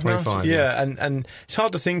 25 now. 25, yeah. And it's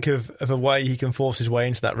hard to think of a way he can force his way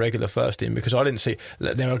into that regular first team because I didn't see.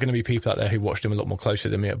 There are going to be people out there who watched him a lot more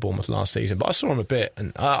closely than me at Bournemouth last season, but I saw him a bit,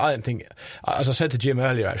 and I don't think, as I said to Jim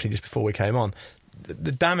earlier, actually, just before we came on,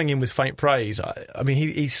 the damning him with faint praise. I mean,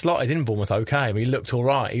 he slotted in Bournemouth okay. I mean, he looked all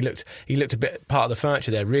right. He looked a bit part of the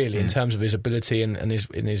furniture there, really, in terms of his ability and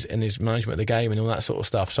his management of the game and all that sort of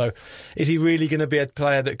stuff. So, is he really going to be a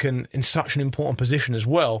player that can, in such an important position as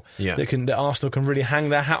well, that Arsenal can really hang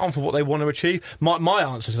their hat on for what they want to achieve? My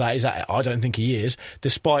answer to that is that I don't think he is,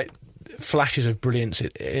 despite flashes of brilliance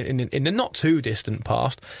in the not too distant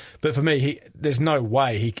past. But for me, there's no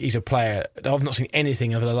way he's a player. I've not seen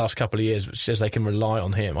anything over the last couple of years which says they can rely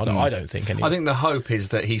on him. I don't think anything. I think the hope is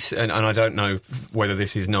that he's, and I don't know whether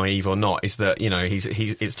this is naive or not, is that, you know,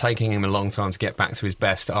 it's taking him a long time to get back to his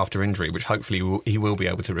best after injury, which hopefully he will be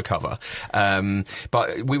able to recover.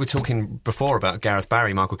 But we were talking before about Gareth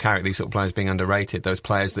Barry, Michael Carrick, these sort of players being underrated, those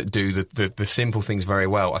players that do the simple things very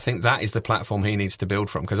well. I think that is the platform he needs to build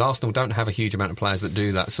from, because Arsenal don't have a huge amount of players that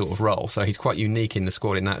do that sort of role, so he's quite unique in the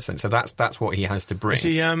squad in that sense. So that's what he has to bring. Is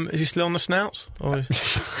he still on the snouts? Or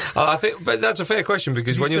I think, but that's a fair question,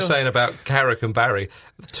 because when you're saying about Carrick and Barry,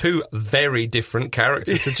 two very different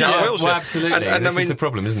characters to Jack Wilshere. Well, absolutely. And this is the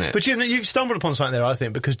problem, isn't it? But you've stumbled upon something there, I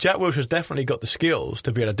think, because Jack Wilshere's definitely got the skills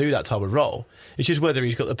to be able to do that type of role. It's just whether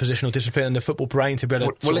he's got the positional discipline and the football brain to be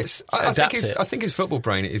able to adapt it. I think his football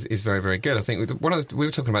brain is very, very good. I think we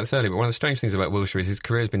were talking about this earlier, but one of the strange things about Wilshere is his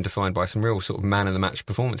career has been defined by some real sort of man-of-the-match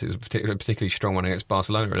performances, a particularly strong one against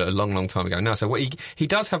Barcelona a long, long time ago now. So what he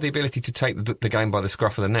does have the ability to take the game by the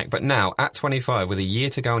scruff of the neck, but now, at 25, with a year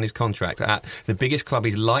to go on his contract, at the biggest club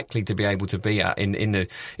he's likely to be able to be at in the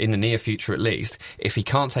near future at least, if he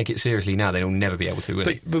can't take it seriously now, then he'll never be able to, will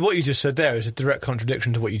he? But what you just said there is a direct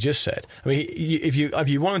contradiction to what you just said. I mean, if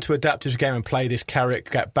you wanted to adapt his game and play this Carrick,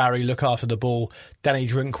 get Barry, look after the ball, Danny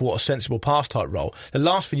Drinkwater, sensible pass type role, the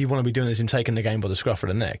last thing you want to be doing is him taking the game by the scruff of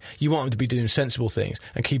the neck. You want him to be doing sensible things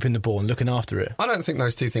and keeping the ball and looking after it. I don't think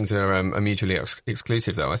those two things are mutually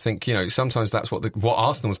exclusive, though. I think, you know, sometimes that's what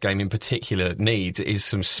Arsenal's game in particular needs is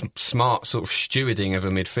some smart sort of stewarding of a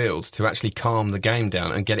midfield to actually calm the game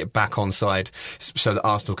down and get it back on side so that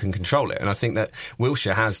Arsenal can control it. And I think that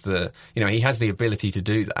Wilshere has the ability to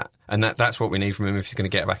do that. And that's what we need from him if he's going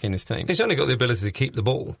to get back in this team. He's only got the ability to keep the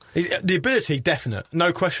ball. The ability, definite.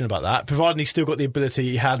 No question about that. Providing he's still got the ability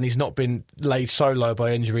he had and he's not been laid so low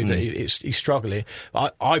by injury that he's struggling.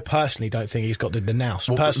 I personally don't think he's got the nous.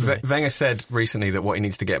 Personally. Wenger said recently that what he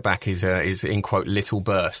needs to get back is in quote little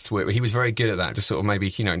bursts. Where he was very good at that, just sort of maybe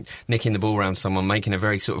nicking the ball around someone, making a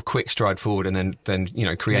very sort of quick stride forward, and then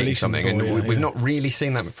creating something. And we've not really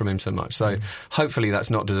seen that from him so much. So hopefully that's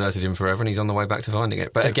not deserted him forever, and he's on the way back to finding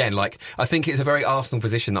it. But again, I think it's a very Arsenal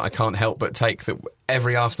position that I can't help but take, that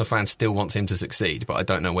every Arsenal fan still wants him to succeed, but I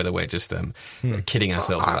don't know whether we're just kidding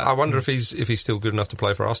ourselves about that. I wonder if he's still good enough to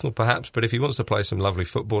play for Arsenal, perhaps, but if he wants to play some lovely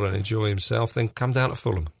football and enjoy himself, then come down to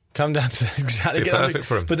Fulham. Come down to exactly. Be perfect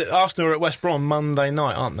for him. But Arsenal are at West Brom Monday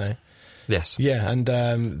night, aren't they? Yes. Yeah, and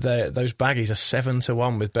those baggies are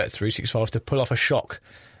 7-1 with Bet365 to pull off a shock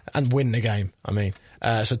and win the game. I mean,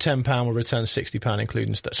 so £10 will return £60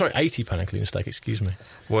 including £80 including stake. Excuse me.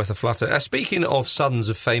 Worth a flutter. Speaking of sons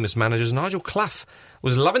of famous managers, Nigel Clough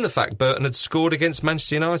was loving the fact Burton had scored against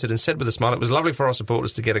Manchester United and said with a smile, "It was lovely for our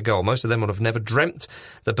supporters to get a goal. Most of them would have never dreamt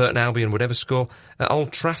that Burton Albion would ever score at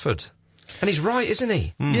Old Trafford." And he's right, isn't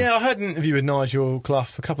he? Yeah, I heard an interview with Nigel Clough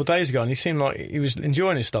a couple of days ago, and he seemed like he was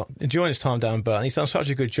enjoying his time down Burton. He's done such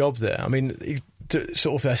a good job there. I mean, he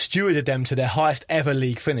sort of stewarded them to their highest ever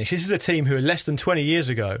league finish. This is a team who, less than 20 years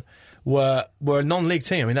ago, were a non-league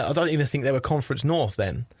team. I mean, I don't even think they were Conference North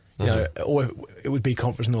then. Or it would be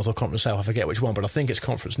Conference North or Conference South, I forget which one, but I think it's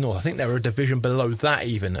Conference North. I think they were a division below that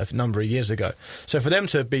even a number of years ago. So for them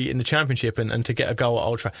to be in the Championship and to get a goal at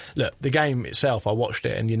Old Trafford... Look, the game itself, I watched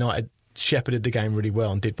it, and United shepherded the game really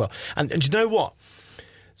well and did well. And you know what?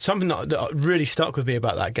 Something that really stuck with me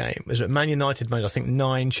about that game is that Man United made, I think,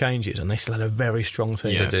 9 changes, and they still had a very strong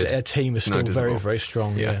team. Yeah, their team is still very, very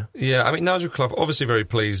strong. Yeah, I mean, Nigel Clough, obviously very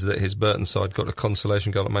pleased that his Burton side got a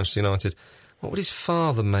consolation goal at Manchester United. What would his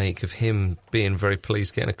father make of him being very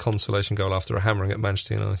pleased getting a consolation goal after a hammering at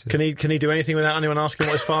Manchester United? Can he do anything without anyone asking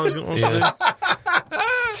what his father's going to do?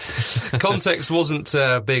 Context wasn't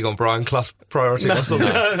big on Brian Clough's priority. No.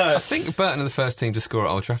 I think Burton are the first team to score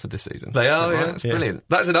at Old Trafford this season. They are, yeah. That's brilliant.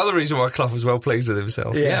 That's another reason why Clough was well pleased with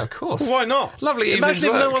himself. Yeah, of course. Well, why not? Lovely evening's Imagine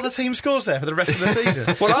if work. no other team scores there for the rest of the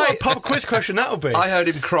season. Well, what a pub quiz question that'll be. I heard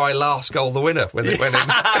him cry last goal the winner when it went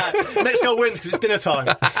in. Next goal wins because it's dinner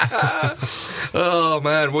time. Oh,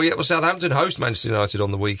 man. Well, Southampton host Manchester United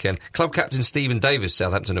on the weekend. Club captain Stephen Davis,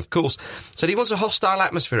 Southampton, of course, said he wants a hostile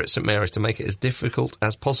atmosphere at St Mary's to make it as difficult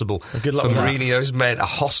as possible. Good luck for with that. Mourinho's men. A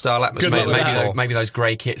hostile atmosphere. Maybe those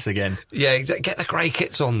grey kits again. Yeah, exactly. Get the grey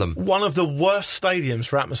kits on them. One of the worst stadiums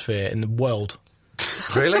for atmosphere in the world.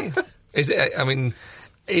 Really? Is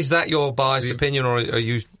that your biased opinion, or are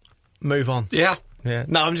you... Move on. Yeah. Yeah.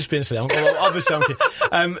 No, I'm just being silly. Obviously, I'm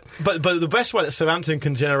kidding. But the best way that Southampton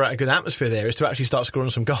can generate a good atmosphere there is to actually start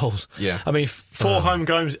scoring some goals. Yeah. I mean, 4 home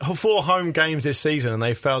games this season, and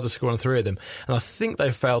they failed to score on 3 of them. And I think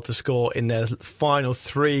they failed to score in their final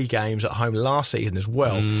 3 games at home last season as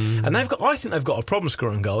well. And I think they've got a problem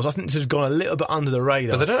scoring goals. I think this has gone a little bit under the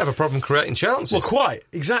radar. But they don't have a problem creating chances. Well, quite,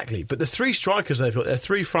 exactly. But the 3 strikers they've got, they're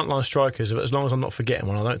 3 frontline strikers, as long as I'm not forgetting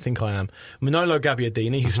one, I don't think I am. Manolo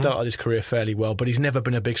Gabbiadini, who started his career fairly well, but he's never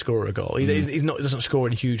been a big scorer of goal. He doesn't score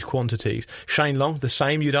in huge quantities. Shane Long, the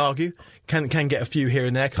same, you'd argue, can get a few here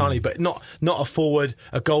and there, can't he? But not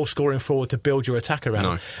a goal-scoring forward to build your attack around.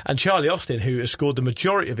 No. And Charlie Austin, who has scored the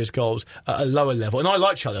majority of his goals at a lower level, and I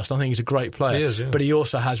like Charlie Austin, I think he's a great player, He is, yeah. but he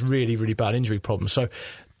also has really, really bad injury problems. So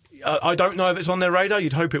I don't know if it's on their radar.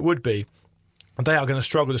 You'd hope it would be. They are going to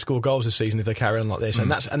struggle to score goals this season if they carry on like this, and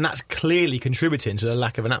that's clearly contributing to the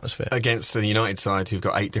lack of an atmosphere. Against the United side, who've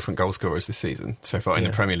got 8 different goal scorers this season so far in the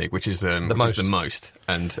Premier League, which is the most.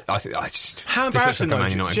 And I think how embarrassing,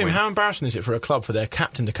 Jim? How embarrassing is it for a club for their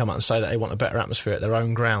captain to come out and say that they want a better atmosphere at their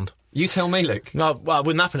own ground? You tell me, Luke. No, well, it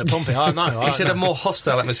wouldn't happen at Pompey. I know. He said a more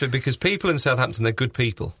hostile atmosphere because people in Southampton, they're good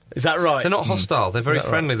people. Is that right? They're not hostile. They're very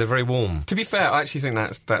friendly. Right? They're very warm. To be fair, I actually think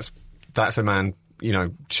that's a man,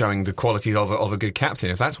 showing the qualities of a good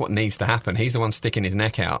captain. If that's what needs to happen, he's the one sticking his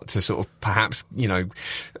neck out to sort of perhaps,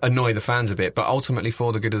 annoy the fans a bit, but ultimately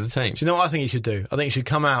for the good of the team. Do you know what I think he should do? I think he should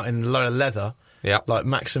come out in a load of leather, like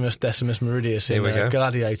Maximus Decimus Meridius in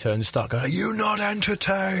Gladiator, and start going, "Are you not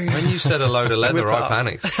entertained?" When you said a load of leather, I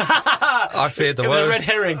panicked. I feared the worst. A red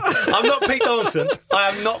herring. I'm not Pete Donaldson. I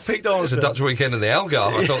am not Pete Donaldson. It's a Dutch weekend in the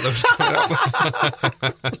Algarve. I thought there was...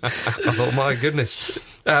 I thought, my goodness.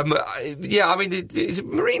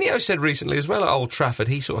 Mourinho said recently as well at Old Trafford,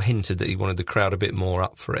 he sort of hinted that he wanted the crowd a bit more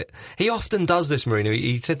up for it. He often does this, Mourinho.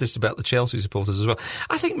 He said this about the Chelsea supporters as well.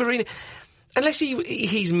 I think Mourinho... Unless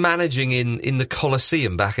he's managing in the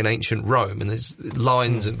Colosseum back in ancient Rome, and there's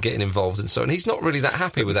lines and getting involved and so on. He's not really that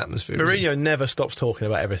happy with atmosphere. Mourinho never stops talking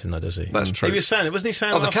about everything, though, does he? That's true. He was saying it, wasn't he?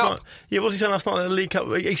 Saying the last Cup. night? Yeah, was he saying last night that the League Cup?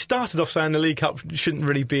 He started off saying the League Cup shouldn't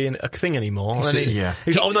really be a thing anymore. He's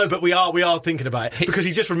like, oh no, but we are thinking about it because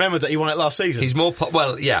he just remembered that he won it last season. He's more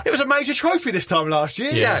it was a major trophy this time last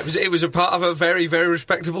year. Yeah, it was a part of a very, very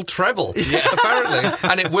respectable treble, apparently,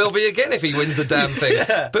 and it will be again if he wins the damn thing.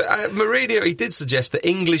 But Mourinho, he did suggest that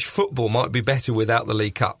English football might be better without the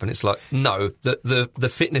League Cup, and it's like, no,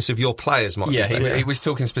 the fitness of your players might be better. He was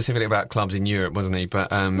talking specifically about clubs in Europe, wasn't he?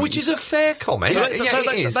 But which is a fair comment.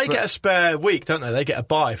 They get a spare week, don't they? They get a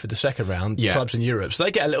bye for the second round, clubs in Europe, so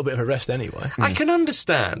they get a little bit of a rest anyway. I can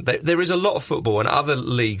understand that there is a lot of football, and other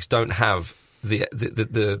leagues don't have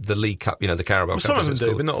the League Cup, the Carabao Cup. Some of them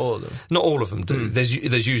do, but not all of them. Not all of them do.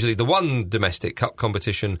 There's usually the one domestic cup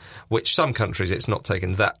competition, which some countries it's not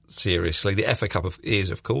taken that seriously. The FA Cup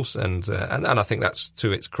is, of course, and I think that's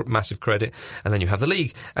to its massive credit. And then you have the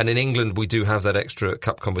league, and in England we do have that extra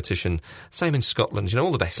cup competition. Same in Scotland.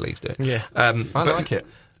 All the best leagues do it. Yeah, I like it.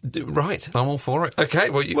 Right, I'm all for it. Okay,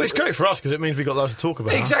 well, it's great for us because it means we've got loads to talk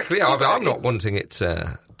about. Exactly. I'm not wanting it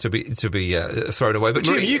to be thrown away. But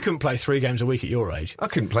Jim, you couldn't play 3 games a week at your age. I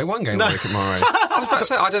couldn't play 1 game a week at my age. I was about to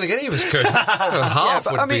say, I don't think any of us could.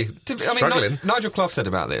 Half would be struggling. Nigel Clough said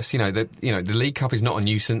about this. The League Cup is not a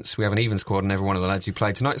nuisance. We have an even squad, and every one of the lads who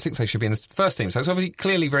played tonight thinks they should be in the first team. So it's obviously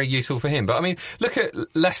clearly very useful for him. But look at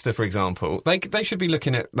Leicester, for example. They should be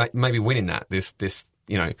looking at maybe winning that this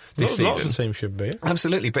season. Lots of teams should be.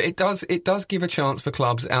 Absolutely, but it does give a chance for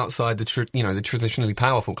clubs outside the traditionally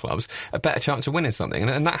powerful clubs a better chance of winning something,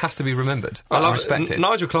 and that has to be remembered. I respect it.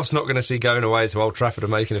 Nigel Clough's not going to see going away to Old Trafford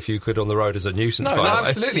and making a few quid on the road as a nuisance. No,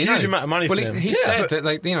 absolutely, huge amount of money for them. He said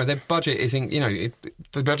that their budget is the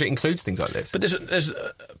budget includes things like this. But there's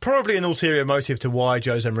probably an ulterior motive to why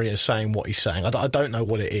Jose Mourinho is saying what he's saying. I don't know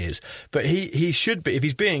what it is, but he should be, if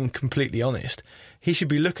he's being completely honest, he should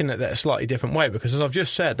be looking at that a slightly different way because, as I've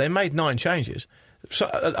just said, they made 9 changes. So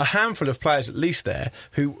a handful of players at least there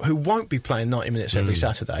who won't be playing 90 minutes every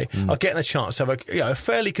Saturday are getting a chance to have a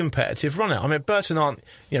fairly competitive run out. I mean, Burton aren't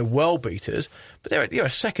world beaters, but they're a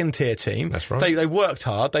second tier team. That's right. They worked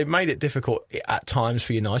hard. They made it difficult at times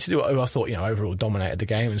for United, who I thought overall dominated the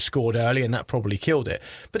game and scored early, and that probably killed it.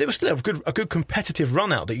 But it was still a good competitive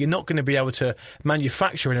run out that you're not going to be able to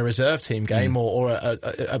manufacture in a reserve team game or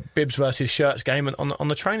a Bibs versus Shirts game on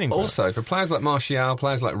the training ground. Also, for players like Martial,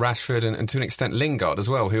 players like Rashford, and to an extent Lingard as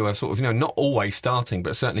well, who are sort of not always starting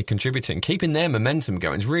but certainly contributing, keeping their momentum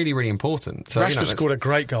going is really, really important. So, Rashford scored a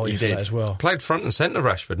great goal yesterday as well. Played front and centre,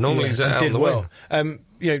 Rashford. Normally he's out on the wing.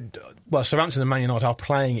 Southampton and Man United are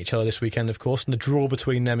playing each other this weekend, of course, and the draw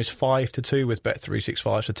between them is 5-2 with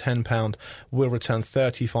Bet365, so £10 will return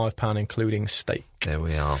 £35, including stake. There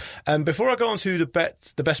we are. Before I go on to the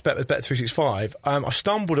best bet with Bet365, I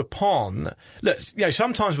stumbled upon... Look,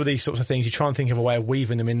 sometimes with these sorts of things, you try and think of a way of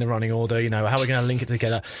weaving them in the running order, how are we going to link it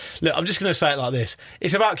together? Look, I'm just going to say it like this.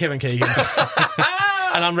 It's about Kevin Keegan.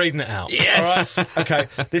 And I'm reading it out. Yes. All right?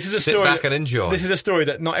 Okay. This is a story. Sit back and enjoy. This is a story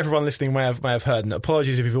that not everyone listening may have heard. And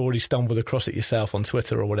apologies if you've already stumbled across it yourself on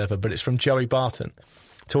Twitter or whatever. But it's from Joey Barton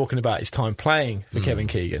talking about his time playing for Kevin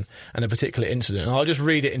Keegan and a particular incident. And I'll just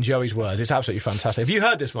read it in Joey's words. It's absolutely fantastic. Have you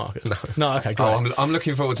heard this, Marcus? No. Okay, great. I'm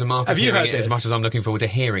looking forward to Marcus hearing it as much as I'm looking forward to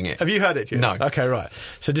hearing it. Have you heard it, Jim? No. Okay, right.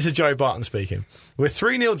 So this is Joey Barton speaking. We're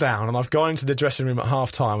 3-0 down and I've gone into the dressing room at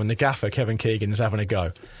half-time and the gaffer, Kevin Keegan, is having a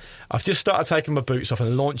go. I've just started taking my boots off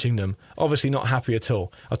and launching them, obviously not happy at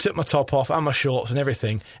all. I took my top off and my shorts and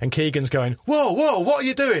everything, and Keegan's going, whoa, what are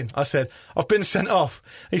you doing? I said, I've been sent off.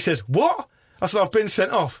 He says, what? I said, I've been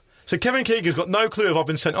sent off. So Kevin Keegan's got no clue if I've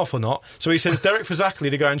been sent off or not, so he sends Derek Fazackley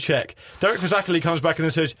to go and check. Derek Fazackley comes back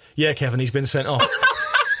and says, yeah, Kevin, he's been sent off.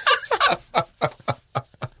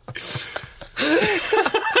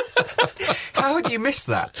 How would you miss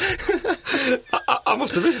that? I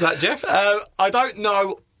must have missed that, Jeff. I don't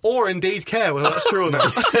know or indeed care whether that's true or not.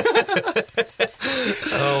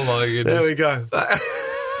 Oh my goodness. There we go.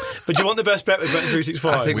 But do you want the best bet with Bet365?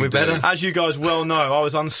 I think we better. As you guys well know, I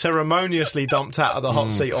was unceremoniously dumped out of the hot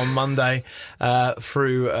seat on Monday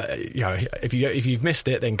through, if you've missed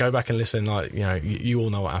it, then go back and listen. You all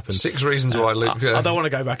know what happened. 6 reasons why, Luke. I don't want to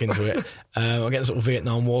go back into it. I'm getting sort of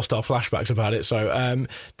Vietnam War style flashbacks about it. So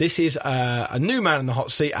this is a new man in the hot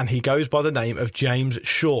seat, and he goes by the name of James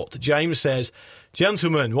Short. James says,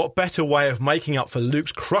 Gentlemen, what better way of making up for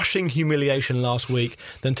Luke's crushing humiliation last week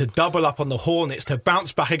than to double up on the Hornets to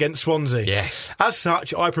bounce back against Swansea? Yes. As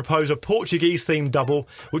such, I propose a Portuguese-themed double,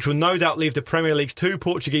 which will no doubt leave the Premier League's 2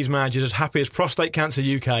 Portuguese managers as happy as Prostate Cancer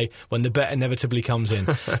UK when the bet inevitably comes in.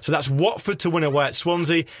 So that's Watford to win away at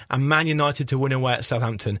Swansea and Man United to win away at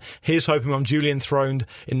Southampton. Here's hoping I'm duly enthroned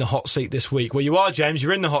in the hot seat this week. Well, you are, James.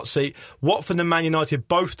 You're in the hot seat. Watford and Man United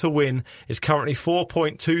both to win is currently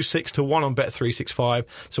 4.26 to 1 on Bet365.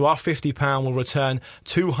 So our £50 will return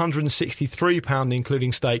 £263,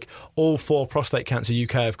 including stake, all for Prostate Cancer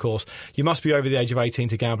UK, of course. You must be over the age of 18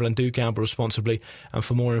 to gamble and do gamble responsibly. And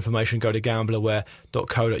for more information, go to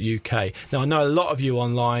gambleaware.co.uk. Now, I know a lot of you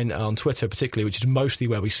online, on Twitter particularly, which is mostly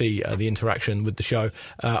where we see the interaction with the show,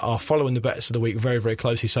 are following the bets of the week very, very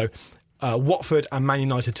closely. So Watford and Man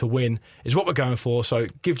United to win is what we're going for. So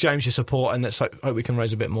give James your support and let's hope we can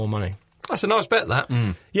raise a bit more money. That's a nice bet, that.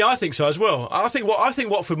 Yeah, I think so as well. I think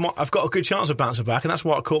Watford have got a good chance of bouncing back, and that's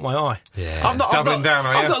why it caught my eye. Yeah. I've not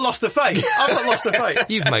lost the faith. I've not lost the faith.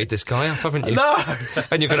 You've made this guy up, haven't you? No.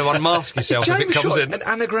 And you're going to unmask yourself if it comes in. An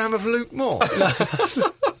anagram of Luke Moore.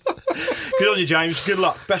 Good on you, James. Good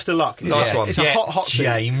luck. Best of luck. Nice one. It's a hot seat.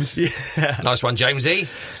 James. Yeah. Nice one, Jamesy.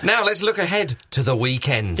 Now let's look ahead to the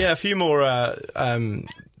weekend. Yeah, a few more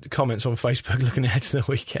comments on Facebook looking ahead to the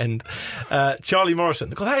weekend. Charlie Morrison.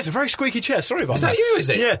 God, that is a very squeaky chair. Sorry about that. Is that you, is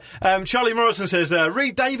it? Yeah. Charlie Morrison says,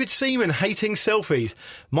 read David Seaman hating selfies.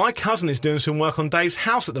 My cousin is doing some work on Dave's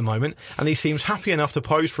house at the moment, and he seems happy enough to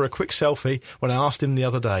pose for a quick selfie when I asked him the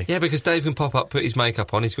other day. Yeah, because Dave can pop up, put his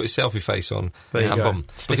makeup on, he's got his selfie face on. There you go.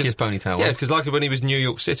 Stick his ponytail on. Yeah, because like when he was in New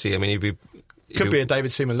York City, I mean, Could be a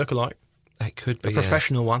David Seaman lookalike. It could be a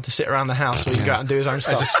professional one to sit around the house so he can go out and do his own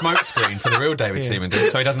stuff. As a smoke screen for the real David Seaman,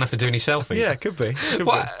 so he doesn't have to do any selfies. Yeah, could be.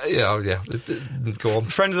 Yeah. Go on.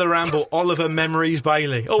 Friend of the Ramble, Oliver Memories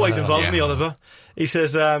Bailey. Always involved in the Oliver. He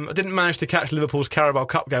says, I didn't manage to catch Liverpool's Carabao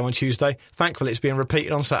Cup game on Tuesday. Thankfully, it's being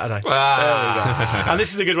repeated on Saturday. There we go. And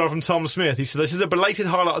this is a good one from Tom Smith. He said, this is a belated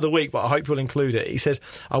highlight of the week, but I hope you'll include it. He says,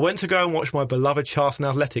 I went to go and watch my beloved Charlton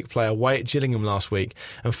Athletic play away at Gillingham last week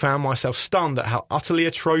and found myself stunned at how utterly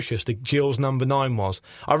atrocious the Gills number 9 was.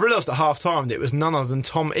 I realised at half-time that it was none other than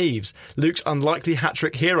Tom Eaves, Luke's unlikely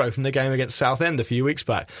hat-trick hero from the game against Southend a few weeks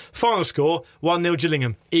back. Final score, 1-0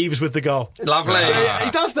 Gillingham. Eaves with the goal. Lovely. Yeah,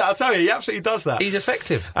 he does that, I'll tell you. He absolutely does that. He's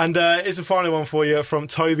effective. And here's a final one for you from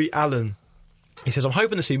Toby Allen. He says, I'm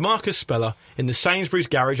hoping to see Marcus Speller in the Sainsbury's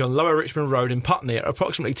garage on Lower Richmond Road in Putney at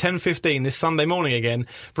approximately 10:15 this Sunday morning again,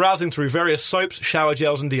 browsing through various soaps, shower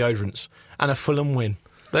gels and deodorants. And a Fulham win.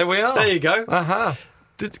 There we are. There you go. Uh-huh.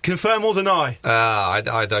 Confirm or deny?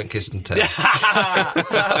 I don't kiss and tell.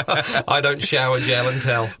 I don't shower gel and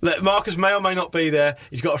tell. Look, Marcus may or may not be there.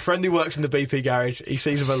 He's got a friend who works in the BP garage. He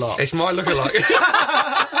sees him a lot. It's my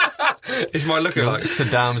lookalike. It's my lookalike.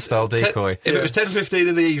 Saddam-style decoy. If it was 10:15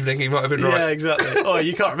 in the evening, he might have been right. Yeah, exactly. Oh,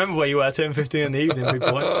 you can't remember where you were 10:15 in the evening, big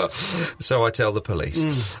boy. So I tell the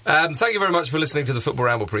police. Thank you very much for listening to the Football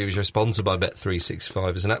Ramble preview show, sponsored by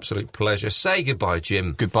Bet365. It's an absolute pleasure. Say goodbye,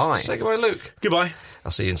 Jim. Goodbye. Say goodbye, Luke. Goodbye.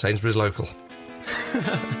 I'll see you in Sainsbury's Local.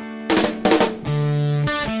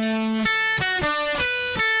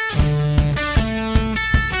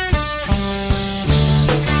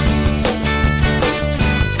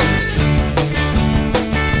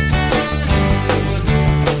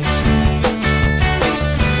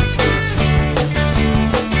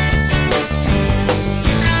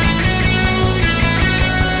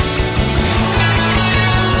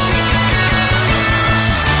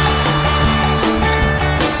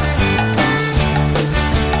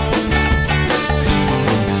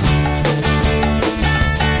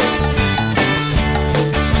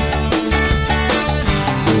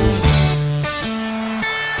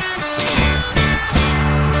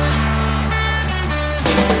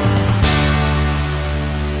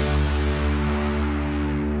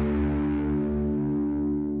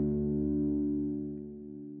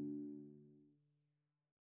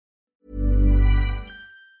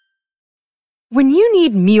 When you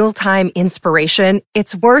need mealtime inspiration,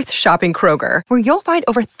 it's worth shopping Kroger, where you'll find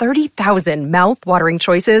over 30,000 mouth-watering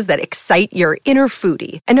choices that excite your inner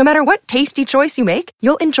foodie. And no matter what tasty choice you make,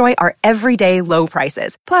 you'll enjoy our everyday low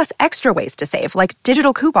prices, plus extra ways to save, like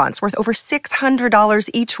digital coupons worth over $600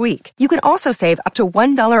 each week. You can also save up to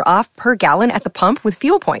 $1 off per gallon at the pump with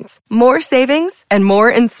fuel points. More savings and more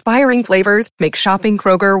inspiring flavors make shopping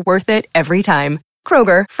Kroger worth it every time.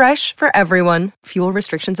 Kroger, fresh for everyone. Fuel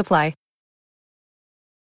restrictions apply.